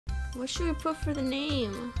What should we put for the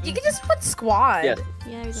name? You can just put squad. Yes.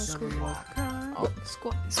 Yeah, there you go. Squad. Oh,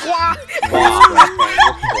 squad. Squad.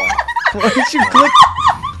 Why did you click?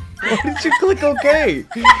 Why did you click OK?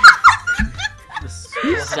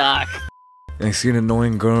 You suck. I see an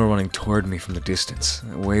annoying girl running toward me from the distance,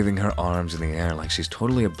 waving her arms in the air like she's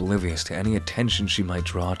totally oblivious to any attention she might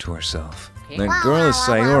draw to herself. That girl is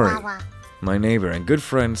Sayori, my neighbor and good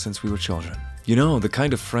friend since we were children. You know, the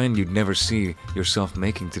kind of friend you'd never see yourself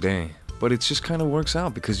making today. But it just kind of works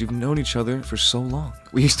out because you've known each other for so long.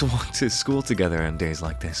 We used to walk to school together on days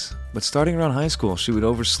like this. But starting around high school, she would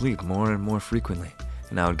oversleep more and more frequently,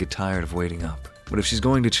 and I would get tired of waiting up. But if she's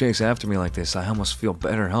going to chase after me like this, I almost feel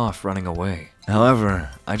better off running away.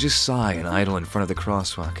 However, I just sigh and idle in front of the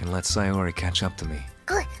crosswalk and let Sayori catch up to me.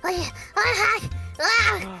 I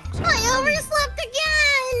overslept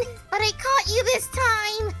again! But I caught you this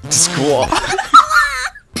time! Squaw!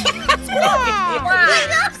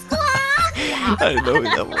 I didn't know who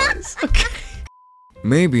that was. Okay.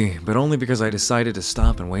 Maybe, but only because I decided to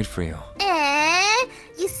stop and wait for you.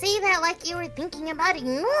 You say that like you were thinking about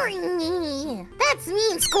ignoring me. That's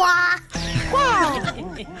mean, Squaw.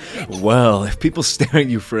 Well, if people stare at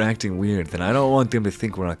you for acting weird, then I don't want them to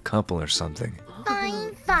think we're a couple or something.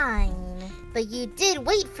 Fine. But you did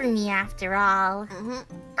wait for me after all.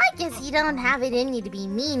 I guess you don't have it in you to be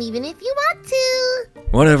mean even if you want to.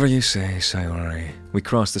 Whatever you say, Sayori. We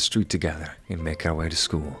cross the street together and make our way to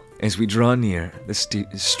school. As we draw near, the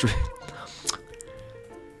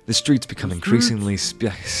streets become increasingly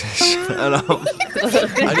Shut up.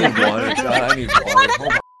 I need water, God, I need water.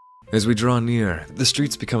 Hold on. As we draw near, the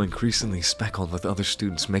streets become increasingly speckled with other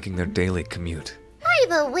students making their daily commute. By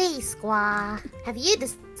the way, Squaw, have you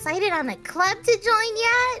decided on a club to join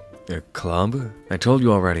yet? A club? I told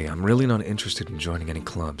you already, I'm really not interested in joining any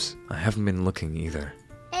clubs. I haven't been looking either.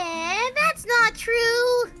 That's not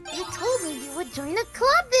true. You told me you would join a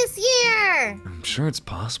club this year. I'm sure it's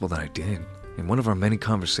possible that I did. In one of our many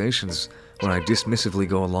conversations, where I dismissively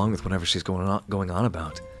go along with whatever she's going on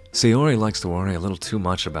about. Sayori likes to worry a little too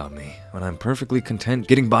much about me, when I'm perfectly content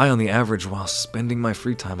getting by on the average while spending my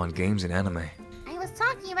free time on games and anime. I was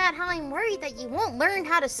talking about how I'm worried that you won't learn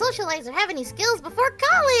how to socialize or have any skills before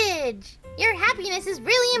college. Your happiness is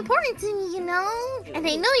really important to me, you know? And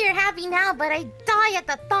I know you're happy now, but I die at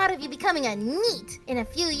the thought of you becoming a NEET in a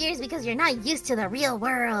few years because you're not used to the real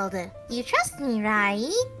world. You trust me,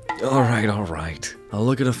 right? Alright. I'll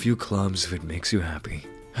look at a few clubs if it makes you happy.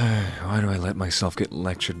 Why do I let myself get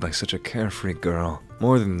lectured by such a carefree girl?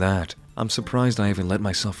 More than that, I'm surprised I even let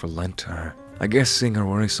myself relent to her. I guess seeing her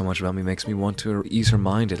worry so much about me makes me want to ease her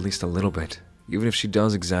mind at least a little bit. Even if she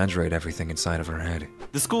does exaggerate everything inside of her head.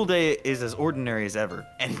 The school day is as ordinary as ever,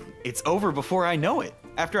 and it's over before I know it.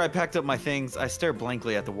 After I packed up my things, I stare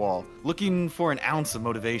blankly at the wall, looking for an ounce of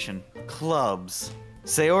motivation. Clubs.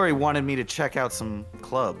 Sayori wanted me to check out some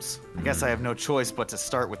clubs. I guess I have no choice but to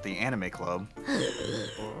start with the anime club.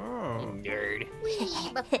 Nerd.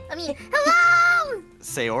 Hello!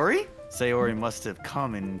 Sayori? Sayori must have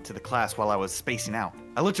come into the class while I was spacing out.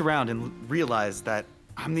 I looked around and realized that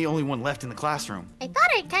I'm the only one left in the classroom. I thought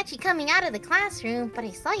I'd catch you coming out of the classroom, but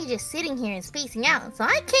I saw you just sitting here and spacing out, so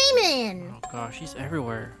I came in. Oh gosh, she's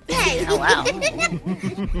everywhere. Hey! Oh, wow.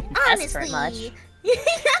 Honestly, much.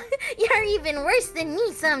 you're even worse than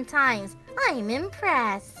me sometimes. I'm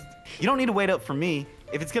impressed. You don't need to wait up for me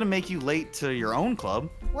if it's gonna make you late to your own club.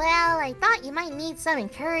 Well, I thought you might need some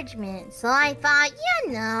encouragement, so I thought,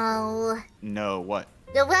 you know... No, what?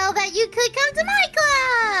 Well, that you could come to my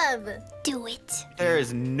club! Do it. There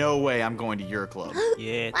is no way I'm going to your club.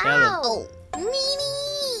 Yeah, tell her. Wow!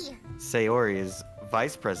 Meanie! Sayori is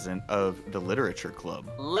vice president of the literature club.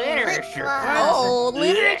 Literature. Oh,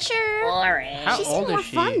 literature? Boring. How She's old more is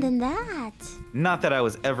she? fun than that. Not that I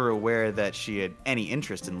was ever aware that she had any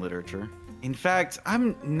interest in literature. In fact,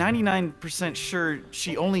 I'm 99% sure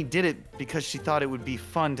she only did it because she thought it would be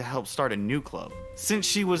fun to help start a new club. Since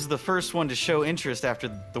she was the first one to show interest after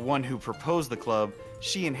the one who proposed the club,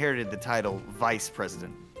 she inherited the title vice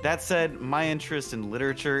president. That said, my interest in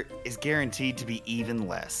literature is guaranteed to be even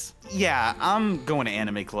less. Yeah, I'm going to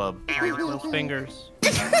anime club. No fingers. I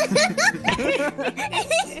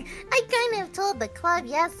kind of told the club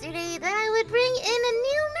yesterday that I would bring in a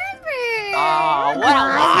new member. Oh, what a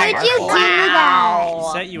Why lie. did you do that? She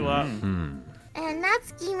set you up. And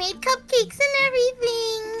Natsuki made cupcakes and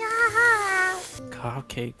everything. Haha.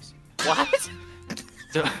 Cupcakes. What?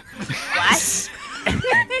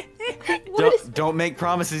 What? Don't make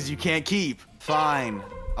promises you can't keep. Fine.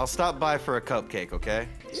 I'll stop by for a cupcake, okay?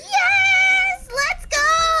 Yes! Let's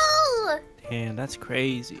go! Damn, that's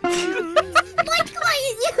crazy. Like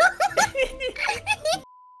quiet you!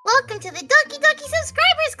 Welcome welcome to the Doki Doki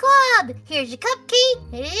Subscribers Club! Here's your cupcake,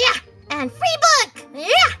 yeah, and free book, yeah!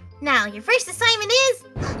 Now, your first assignment is,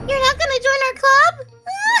 you're not gonna join our club?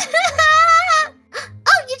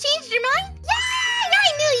 Oh, you changed your mind? Yay!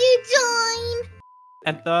 I knew you'd join!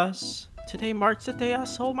 And thus, today marks the day I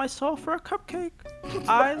sold my soul for a cupcake.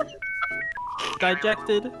 I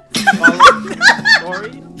dejected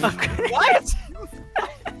story. What?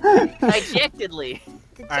 Dejectedly.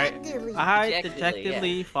 Dejectedly. I Dejectedly,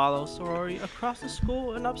 dejectedly follow sorority across the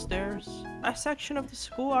school and upstairs. A section of the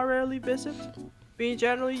school I rarely visit, being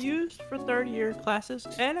generally used for third-year classes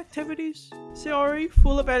and activities. Sorority,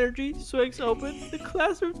 full of energy, swings open the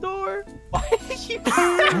classroom door. Why did you like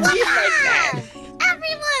that? Everyone,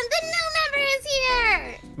 the new member is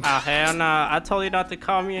here! Oh hell nah, I told you not to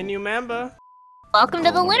call me a new member. Welcome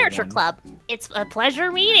to the Literature Club. It's a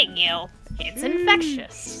pleasure meeting you. It's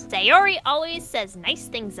infectious. Sayori always says nice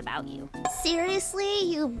things about you. Seriously,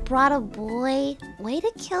 you brought a boy? Way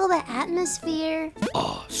to kill the atmosphere.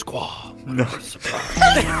 Oh, squaw. No surprise.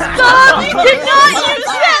 Stop! You did not use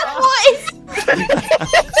that voice!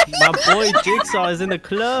 My boy Jigsaw is in the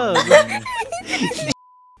club. A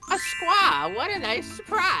squaw, what a nice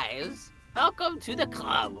surprise. Welcome to the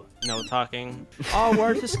club. No talking. All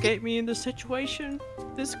words escape me in this situation.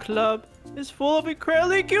 This club is full of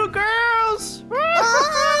incredibly cute girls.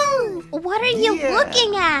 Oh, what are you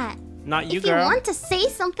looking at? Not you, If you girl. want to say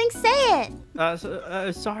something, say it.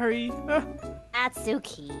 Sorry.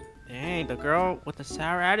 Natsuki. Dang, the girl with the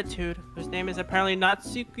sour attitude, whose name is apparently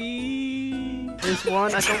Natsuki, is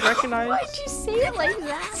one I don't recognize. Why'd you say it like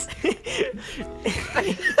that?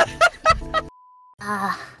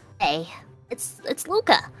 Hey, it's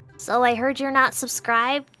Luca. So I heard you're not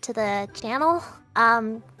subscribed to the channel.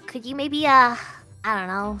 Could you maybe, I don't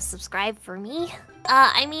know, subscribe for me?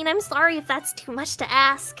 I mean, I'm sorry if that's too much to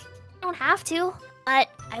ask. You don't have to, but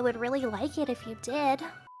I would really like it if you did.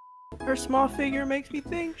 Her small figure makes me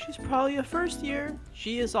think she's probably a first year.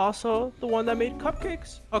 She is also the one that made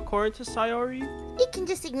cupcakes, according to Sayori. You can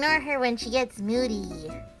just ignore her when she gets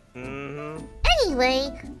moody. Mm-hmm.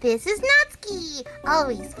 Anyway, this is Natsuki,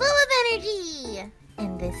 always full of energy.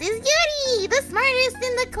 And this is Yuri, the smartest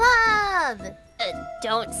in the club.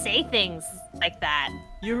 Don't say things like that.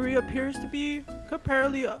 Yuri appears to be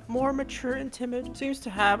comparatively more mature and timid. Seems to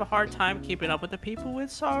have a hard time keeping up with the people with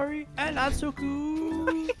Sayori and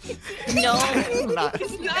Natsuku. No, Not-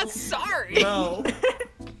 he's not sorry. No.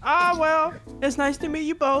 Ah, well, it's nice to meet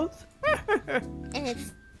you both. And it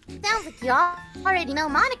sounds like you all already know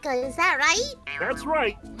Monica, is that right? That's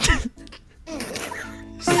right.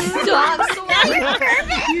 Stop,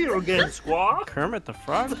 You again, squaw. Kermit the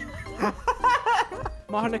Frog?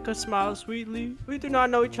 Monica smiles sweetly. We do not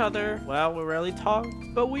know each other. Well, we rarely talk,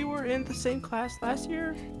 but we were in the same class last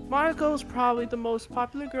year. Monica was probably the most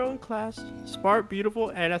popular girl in class. Smart, beautiful,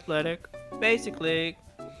 and athletic. Basically,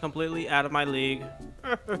 completely out of my league.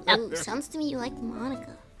 Oh, sounds to me you like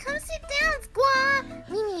Monica. Come sit down, Squaw.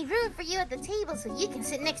 We need room for you at the table so you can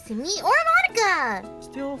sit next to me or Monica.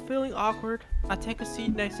 Still feeling awkward, I take a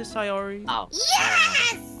seat next to Sayori. Oh.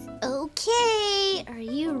 Yes! Okay, are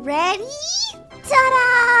you ready?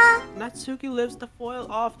 Ta-da! Natsuki lifts the foil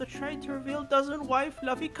off the tray to reveal a dozen white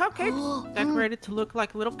fluffy cupcakes, decorated to look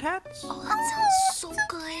like little cats. Oh, that sounds so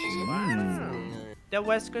good. The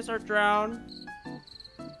whiskers are drowned.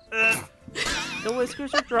 The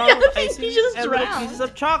whiskers are drawn with icing and little pieces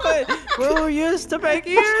of chocolate. We're used to bake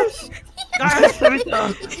ears.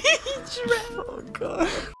 Oh, God.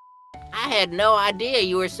 I had no idea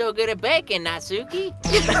you were so good at baking, Natsuki.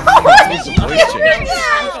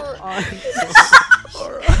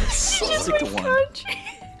 Stick to one.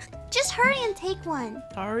 Just hurry and take one.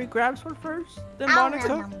 Sayori grabs one first, then Ow, Monica.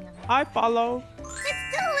 nom, nom, nom. I follow.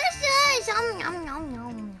 It's delicious! Yum, yum, yum,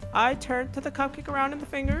 yum. I turn to the cupcake around in the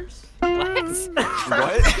fingers. What?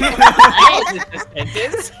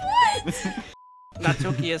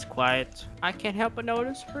 Natsuki is quiet. I can't help but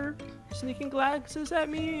notice her sneaking glances at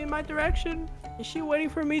me in my direction. Is she waiting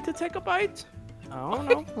for me to take a bite? I don't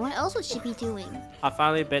know. What else would she be doing? I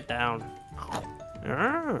finally bit down.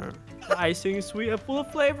 The icing is sweet and full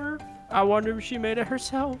of flavor. I wonder if she made it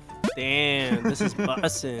herself. Damn, this is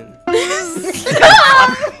bussin'.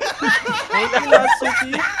 Thank you,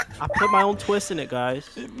 Natsuki. I put my own twist in it, guys.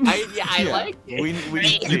 I like it. We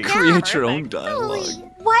You create your own dialogue. Totally.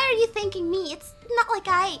 Why are you thanking me? It's not like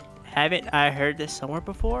I Haven't I heard this somewhere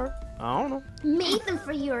before? I don't know. made them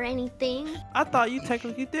for you or anything. I thought you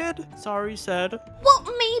technically did. Sorry, said. Well,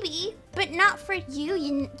 maybe, but not for you.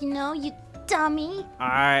 You know, you dummy.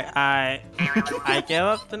 I give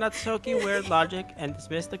up the Natsuki weird logic and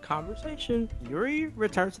dismiss the conversation. Yuri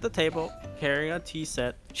returns to the table, carrying a tea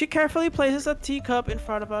set. She carefully places a teacup in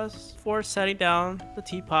front of us before setting down the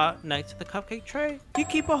teapot next to the cupcake tray. You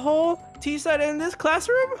keep a whole tea set in this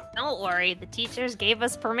classroom? Don't worry, the teachers gave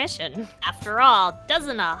us permission. After all,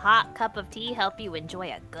 doesn't a hot cup of tea help you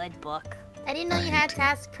enjoy a good book? I didn't know you had to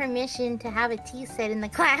ask permission to have a tea set in the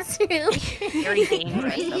classroom. Very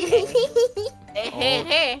dangerous, okay?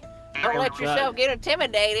 Hey. Don't let yourself get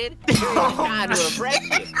intimidated. You're trying to impress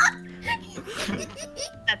you.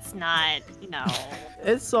 That's not, no.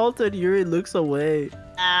 Insulted, Yuri looks away.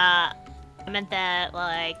 I meant that,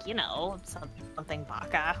 like, you know, something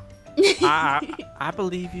baka. I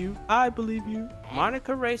believe you. I believe you.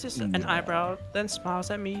 Monica raises an eyebrow, then smiles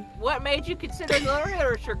at me. What made you consider the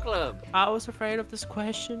literature club? I was afraid of this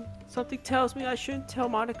question. Something tells me I shouldn't tell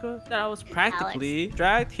Monica that I was practically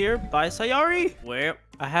dragged here by Sayori. Well,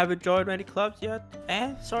 I haven't joined any clubs yet,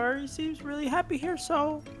 and Sayori seems really happy here,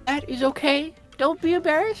 so... That is okay. Don't be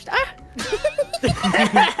embarrassed.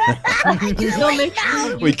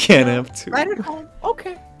 We can't have two. Right at home.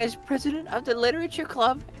 Okay. As president of the literature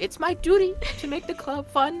club, it's my duty to make the club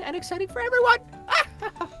fun and exciting for everyone.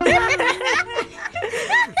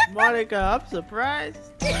 Monica, I'm surprised.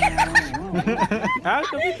 How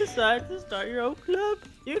come you decided to start your own club?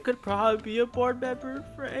 You could probably be a board member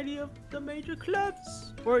for any of the major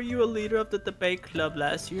clubs. Were you a leader of the debate club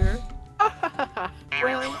last year?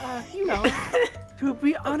 Well, you know, to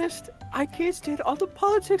be honest, I can't stand all the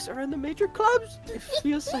politics around the major clubs. It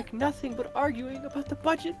feels like nothing but arguing about the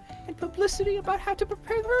budget and publicity about how to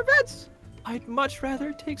prepare for events. I'd much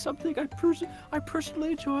rather take something I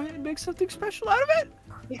personally enjoy and make something special out of it.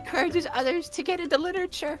 It encourages others to get into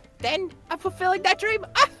literature. Then I'm fulfilling that dream.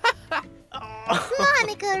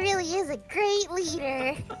 Monica really is a great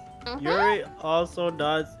leader. Yuri also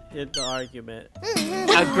nods in the argument.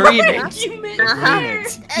 Agreement. You're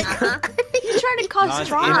trying to cause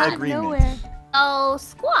drama out of nowhere. Oh,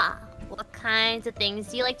 Squaw, what kinds of things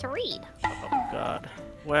do you like to read? Oh, God.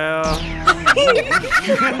 Well... Have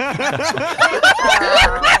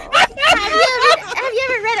you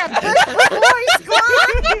ever read a book before,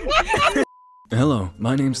 Squaw? Hello,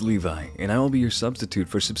 my name's Levi, and I will be your substitute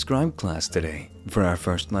for subscribe class today. For our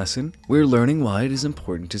first lesson, we're learning why it is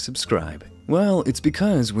important to subscribe. Well, it's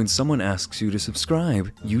because when someone asks you to subscribe,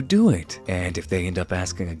 you do it. And if they end up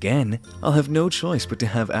asking again, I'll have no choice but to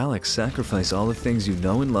have Alex sacrifice all the things you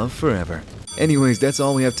know and love forever. Anyways, that's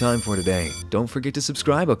all we have time for today. Don't forget to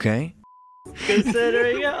subscribe, okay?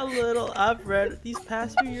 Considering how little I've read these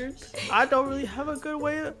past few years, I don't really have a good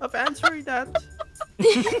way of answering that.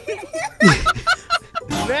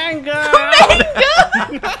 Manga!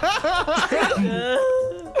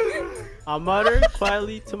 I muttered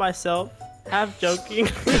quietly to myself, half joking.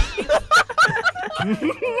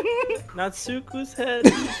 Natsuku's head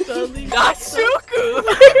suddenly... Natsuku!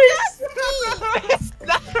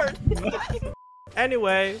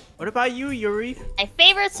 Anyway, what about you, Yuri? My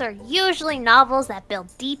favorites are usually novels that build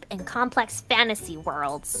deep and complex fantasy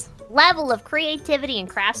worlds. Level of creativity and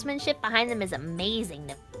craftsmanship behind them is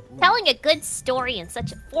amazing. Telling a good story in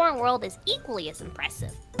such a foreign world is equally as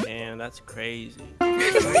impressive. Man, that's crazy.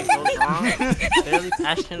 Yuri goes on, fairly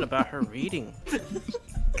passionate about her reading.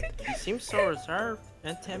 She seems so reserved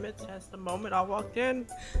and timid since the moment I walked in,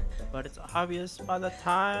 but it's obvious by the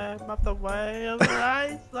time of the way of her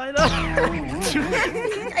eyes light up.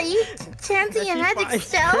 Are you chanting a magic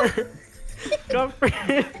spell?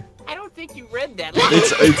 I don't think you read that.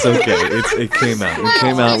 It's okay. It came out. It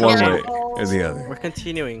came out one way or the other. We're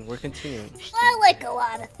continuing. I like a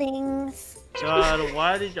lot of things. God,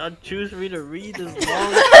 why did y'all choose me to read this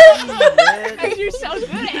long Because you're so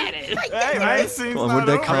good at it. Come on, where'd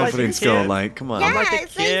that confidence go? Like, come on. I'm like the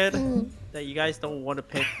it's kid like- that you guys don't want to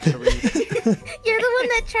pick to read. You're the one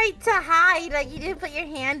that tried to hide, like you didn't put your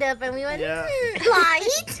hand up, and we went, Yeah.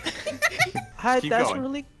 light. I Keep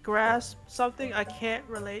desperately grasp something I can't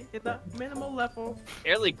relate at the minimal level.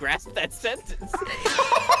 Barely grasped that sentence.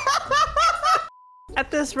 At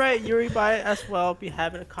this rate, Yuri might as well be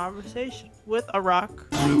having a conversation with a rock.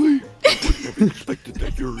 Really? I wouldn't have expected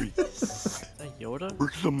that, Yuri. Is that Yoda? For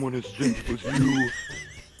someone as dense as you.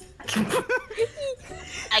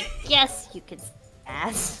 I guess you could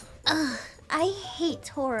ask. Ugh, I hate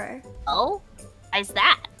horror. Oh? Why's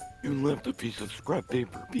that? You left a piece of scrap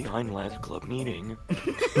paper behind last club meeting.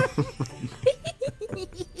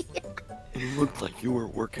 It looked like you were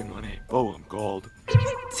working on a poem called...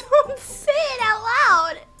 Don't say it out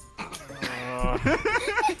loud. Give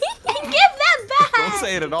that back. Don't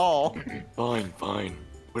say it at all. Fine,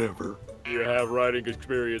 whatever. You have writing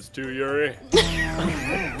experience too, Yuri? What's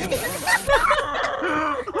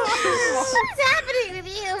happening with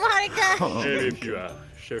you, Monica? Maybe if you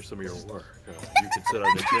share some of your work, you can set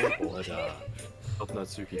an example and help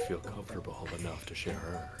Natsuki feel comfortable enough to share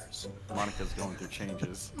hers. Monica's going through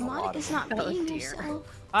changes. Monica's not being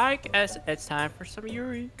herself. I guess it's time for some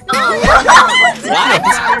Yuri. What? Where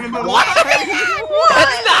did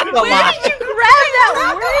you grab that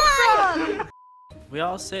word from? We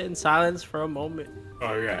all sit in silence for a moment.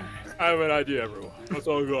 Okay, I have an idea, everyone. Let's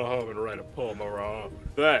all go home and write a poem of our own.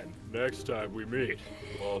 Then, next time we meet,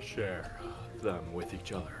 we'll all share them with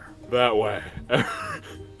each other. That way.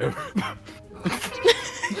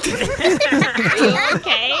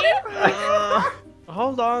 Okay.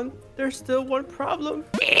 Hold on, there's still one problem.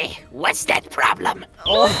 What's that problem?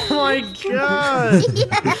 Oh my god!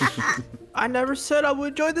 I never said I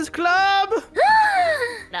would join this club!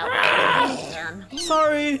 No, man.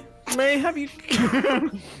 Sorry, may I have you...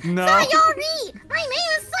 No. Sayori! My name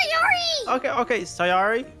is Sayori! Okay,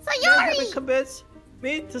 Sayori. Sayori! Convince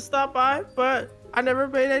me to stop by, but I never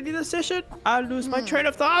made any decision. I lose my train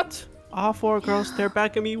of thought. All four girls stare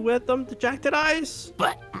back at me with them dejected eyes.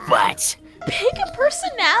 But what? Pick a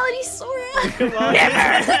personality, Sora. Come on.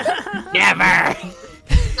 Never!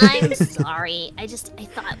 I'm sorry. I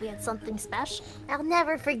thought we had something special. I'll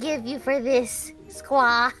never forgive you for this,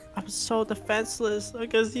 Squaw. I'm so defenseless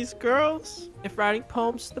against these girls. If writing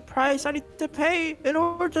poems is the price I need to pay in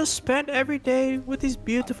order to spend every day with these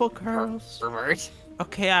beautiful girls. Pervert.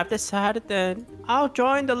 Okay, I've decided then. I'll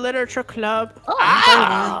join the literature club.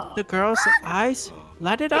 Oh. The girls' eyes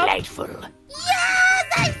light it up. Delightful. Yes!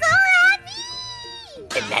 I'm so happy!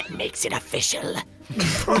 Then that makes it official.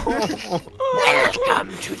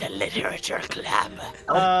 Welcome to the literature club.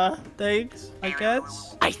 Thanks, I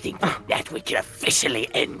guess. I think that we can officially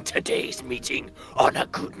end today's meeting on a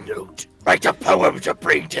good note. Write a poem to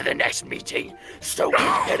bring to the next meeting so we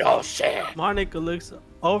can all share. Monica looks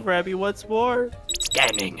over at me once more.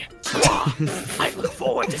 Scanning. I look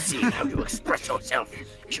forward to seeing how you express yourself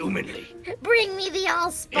humanly. Bring me the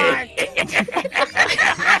all-spark!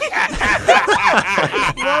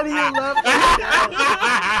 Why do you love me?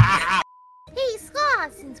 Hey,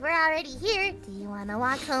 Squaw, since we're already here, do you want to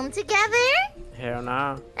walk home together? Hell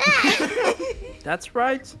nah. That's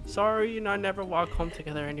right. Sorry, I never walk home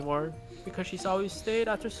together anymore. Because she's always stayed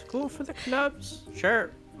after school for the clubs.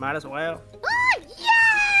 Sure, might as well. Oh,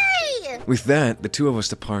 yay! With that, the two of us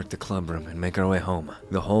depart the club room and make our way home.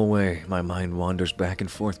 The whole way, my mind wanders back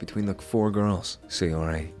and forth between the four girls.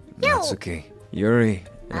 Sayori, Natsuki, Yuri,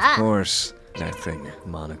 and of course, that thing,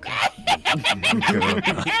 Monica.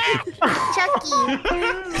 Chucky.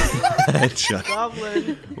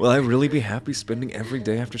 Goblin. Will I really be happy spending every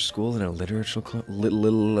day after school in a literature club?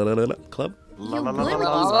 Club? You would with these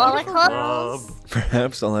beautiful girls.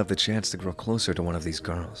 Perhaps I'll have the chance to grow closer to one of these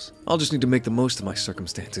girls. I'll just need to make the most of my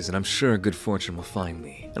circumstances, and I'm sure good fortune will find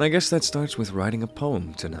me. And I guess that starts with writing a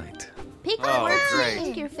poem tonight. Pick a word you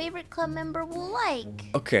think your favorite club member will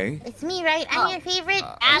like. Okay. It's me, right? I'm your favorite.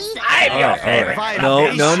 I'm your favorite.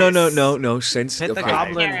 No. Since Hit the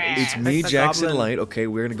goblin. it's me, Hit the Jackson, goblin. Light. Okay,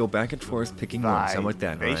 we're gonna go back and forth picking ones. How about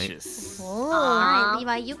that, right? Gracious. Alright,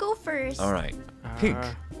 Levi, you go first. All right. Pink.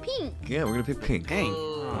 Pink. Yeah, we're gonna pick pink. Pink.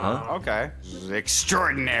 Uh-huh. Okay.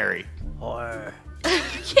 Extraordinary. Or...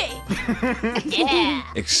 Okay. Yeah.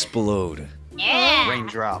 Explode. Yeah.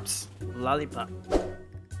 Raindrops. Lollipop.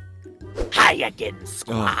 Hi again,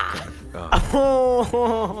 squad.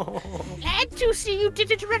 Oh. Glad to see you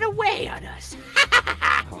didn't run away on us.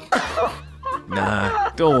 Nah,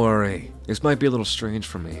 don't worry. This might be a little strange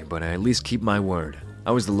for me, but I at least keep my word. I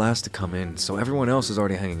was the last to come in, so everyone else is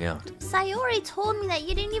already hanging out. Sayori told me that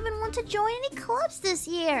you didn't even want to join any clubs this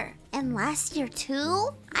year. And last year too?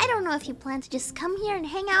 I don't know if you plan to just come here and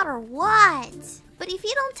hang out or what. But if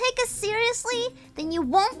you don't take us seriously, then you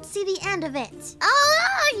won't see the end of it.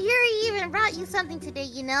 Oh, Yuri even brought you something today,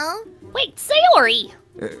 you know? Wait, Sayori!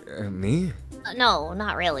 Me? No,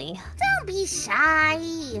 not really. Don't be shy.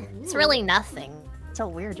 It's really nothing. So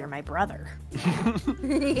weird, you're my brother.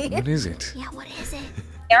 What is it? Yeah, what is it?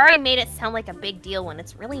 They already made it sound like a big deal when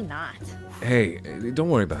it's really not. Hey, don't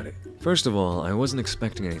worry about it. First of all, I wasn't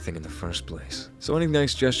expecting anything in the first place. So any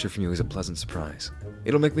nice gesture from you is a pleasant surprise.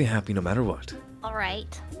 It'll make me happy no matter what.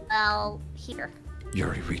 Alright. Well, here.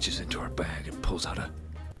 Yuri reaches into her bag and pulls out a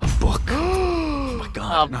book. Oh my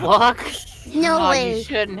god. A book? No Oh, way. you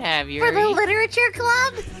shouldn't have, For Yuri. the literature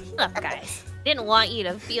club? Look, guys. Didn't want you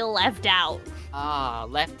to feel left out. Oh,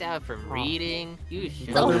 left out from reading? You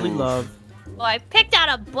should. Brotherly love. So I picked out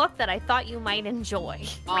a book that I thought you might enjoy.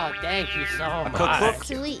 Oh, thank you so much. cookbook?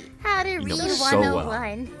 Sweet. How to read know me so well.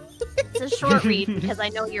 101. It's a short read because I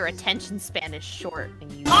know your attention span is short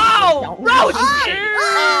and you Oh! don't Roast!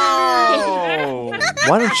 Oh!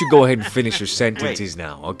 Why don't you go ahead and finish your sentences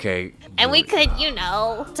now, okay? And we could, you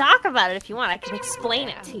know, talk about it if you want. I can explain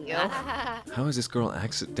it to you. How is this girl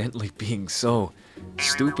accidentally being so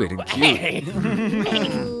stupid and cute?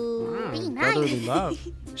 Be Brotherly nice. love.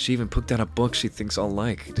 She even picked out a book she thinks I'll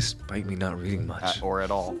like, despite me not reading much. Or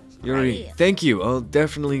at all. Yuri, thank you. I'll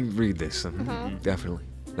definitely read this. Definitely.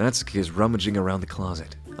 Natsuki is rummaging around the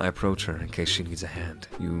closet. I approach her in case she needs a hand.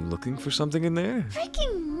 You looking for something in there?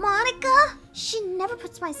 Freaking Monica! She never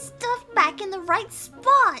puts my stuff back in the right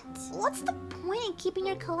spot. What's the point in keeping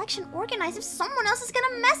your collection organized if someone else is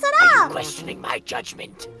gonna mess it Are you up? questioning my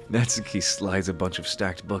judgment? Natsuki slides a bunch of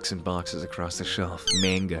stacked books and boxes across the shelf.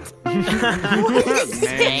 Manga.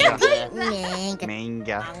 Manga.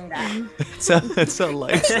 Manga. That's how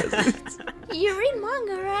life says it. You read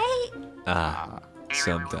manga, right? Ah,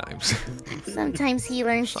 sometimes. Sometimes he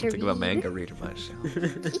learns to Something read. about manga reader myself.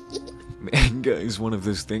 Manga is one of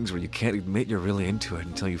those things where you can't admit you're really into it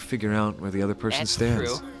until you figure out where the other person That's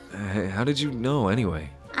stands. true. How did you know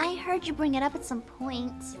anyway? I heard you bring it up at some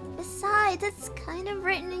point. Besides, it's kind of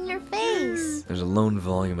written in your face. There's a lone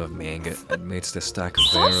volume of manga amidst a stack of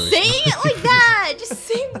Stop various... saying it like that! Just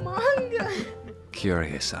say manga!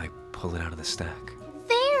 Curious, I pull it out of the stack.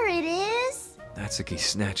 There it is! Natsuki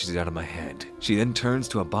snatches it out of my hand. She then turns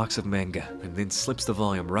to a box of manga and then slips the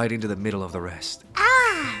volume right into the middle of the rest.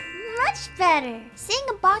 Ah, much better. Seeing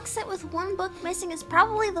a box set with one book missing is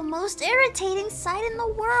probably the most irritating sight in the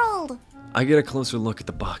world. I get a closer look at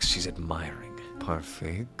the box she's admiring.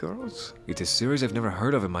 Parfait Girls? It's a series I've never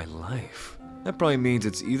heard of in my life. That probably means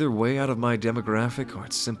it's either way out of my demographic or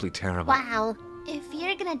it's simply terrible. Wow. If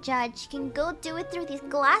you're gonna judge, you can go do it through the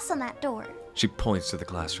glass on that door. She points to the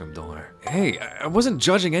classroom door. Hey, I wasn't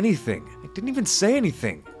judging anything. I didn't even say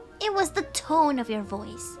anything. It was the tone of your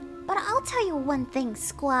voice. But I'll tell you one thing,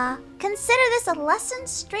 Squaw. Consider this a lesson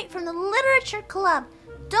straight from the literature club.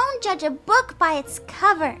 Don't judge a book by its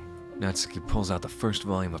cover. Natsuki pulls out the first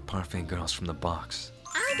volume of Parfait Girls from the box.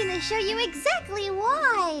 I'm gonna show you exactly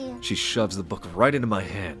why. She shoves the book right into my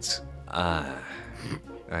hands.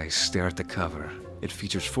 I stare at the cover. It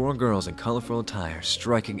features 4 girls in colorful attire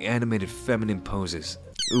striking animated feminine poses.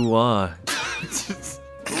 Ooh ah.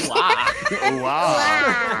 Wow.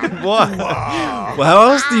 What? Well,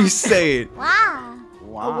 how else do you say it? Wow.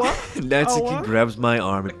 Wow. Natsuki grabs my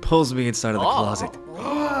arm and pulls me inside of the closet.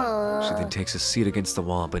 Whoa. She then takes a seat against the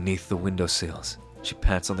wall beneath the windowsills. She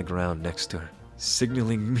pats on the ground next to her,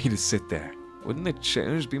 signaling me to sit there. Wouldn't the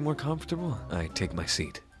chairs be more comfortable? I take my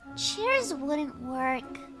seat. Chairs wouldn't work.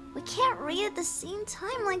 We can't read at the same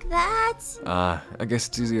time like that. I guess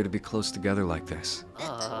it's easier to be close together like this.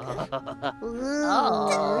 Don't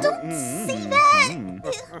say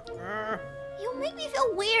that. You'll make me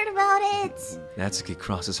feel weird about it. Natsuki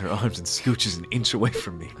crosses her arms and scooches an inch away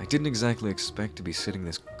from me. I didn't exactly expect to be sitting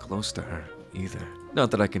this close to her, either.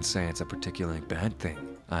 Not that I can say it's a particularly bad thing.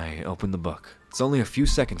 I open the book. It's only a few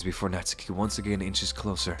seconds before Natsuki once again inches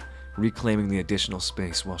closer, reclaiming the additional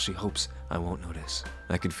space while she hopes I won't notice.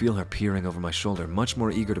 I can feel her peering over my shoulder, much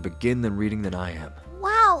more eager to begin the reading than I am.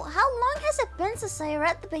 Wow, how long has it been since I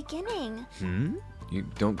read the beginning? You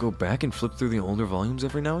don't go back and flip through the older volumes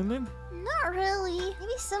every now and then? Not really.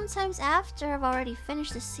 Maybe sometimes after I've already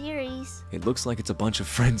finished the series. It looks like it's a bunch of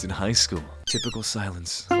friends in high school. Typical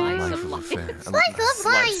silence. Slice of a life. fair. Slice of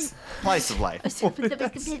life. Slice of life.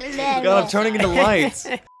 God, I'm turning into lights.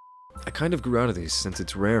 I kind of grew out of these since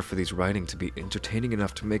it's rare for these writing to be entertaining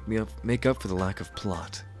enough to make up for the lack of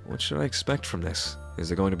plot. What should I expect from this? Is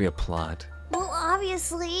there going to be a plot? Well,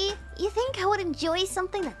 obviously. You think I would enjoy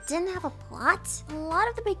something that didn't have a plot? A lot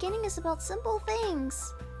of the beginning is about simple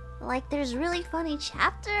things. Like there's a really funny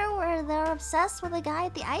chapter where they're obsessed with a guy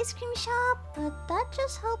at the ice cream shop, but that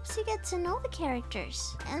just helps you get to know the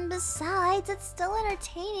characters. And besides, it's still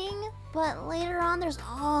entertaining, but later on there's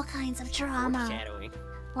all kinds of drama. Foreshadowing.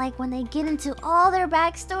 Like when they get into all their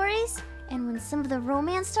backstories, and when some of the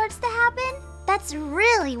romance starts to happen, that's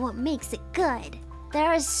really what makes it good. There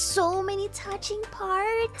are so many touching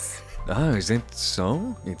parts. Is that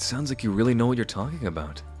so? It sounds like you really know what you're talking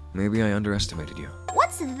about. Maybe I underestimated you.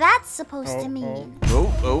 What's that supposed to mean? Oh.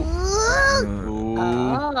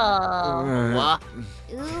 What?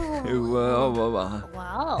 Ooh.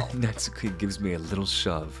 Wow. Natsuki gives me a little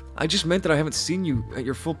shove. I just meant that I haven't seen you at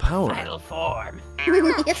your full power. Final form.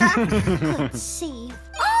 Good save.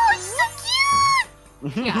 Oh, so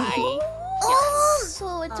cute! Oh,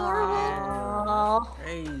 so adorable.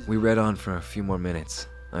 Crazy. We read on for a few more minutes.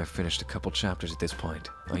 I've finished a couple chapters at this point.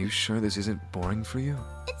 Are you sure this isn't boring for you?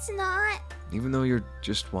 It's not. Even though you're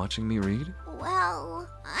just watching me read? Well,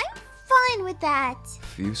 I'm fine with that.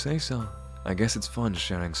 If you say so. I guess it's fun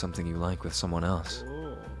sharing something you like with someone else.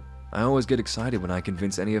 I always get excited when I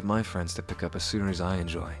convince any of my friends to pick up a series I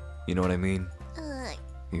enjoy. You know what I mean?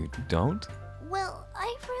 You don't? Well,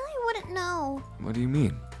 I really wouldn't know. What do you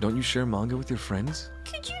mean? Don't you share manga with your friends?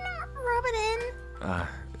 Could you not rub it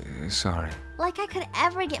in? Sorry. Like I could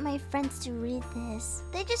ever get my friends to read this.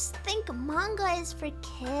 They just think manga is for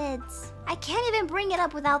kids. I can't even bring it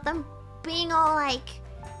up without them being all like,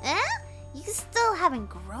 eh? You still haven't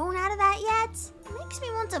grown out of that yet? It makes me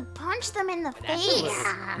want to punch them in the face.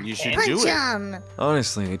 You should Punch do it. 'em.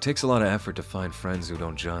 Honestly, it takes a lot of effort to find friends who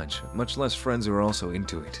don't judge, much less friends who are also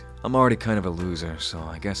into it. I'm already kind of a loser, so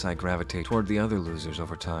I guess I gravitate toward the other losers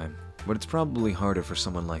over time. But it's probably harder for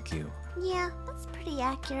someone like you. Yeah, that's pretty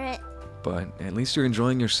accurate. But at least you're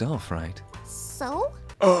enjoying yourself, right? So?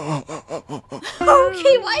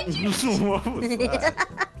 Okay, why'd you... What was that?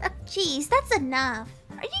 Jeez, that's enough.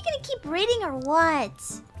 Are you gonna keep reading or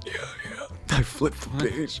what? I flipped the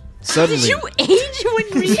page. Did Suddenly, you age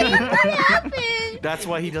when reading? What happened? That's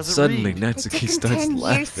why he doesn't suddenly read. It Natsuki took him starts 10 years to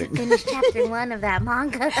laughing. finish chapter 1 of that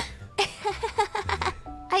manga.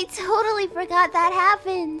 I totally forgot that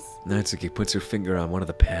happens. Natsuki puts her finger on one of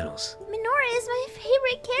the panels. Minora is my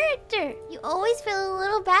favorite character. You always feel a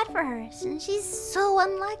little bad for her since she's so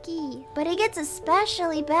unlucky. But it gets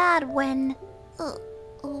especially bad when...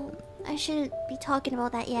 Oh, I shouldn't be talking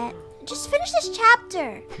about that yet. Just finish this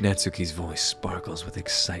chapter. Natsuki's voice sparkles with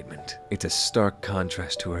excitement. It's a stark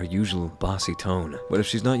contrast to her usual bossy tone. But if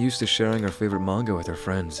she's not used to sharing her favorite manga with her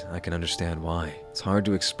friends, I can understand why. It's hard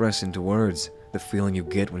to express into words the feeling you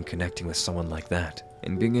get when connecting with someone like that.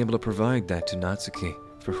 And being able to provide that to Natsuki,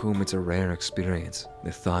 for whom it's a rare experience,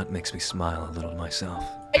 the thought makes me smile a little myself.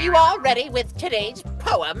 Are you all ready with today's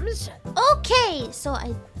poems? Okay, so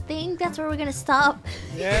I think that's where we're gonna stop.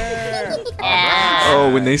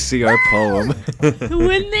 Oh, when they see our poem.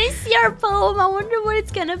 When they see our poem, I wonder what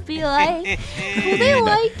it's gonna be like. Will they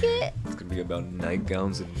like it? It's gonna be about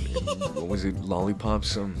nightgowns and what was it,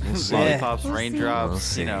 lollipops? We'll see. Lollipops, We'll see. raindrops, We'll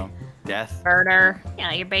see. you know, death. Murder.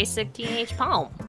 Yeah, your basic teenage poem.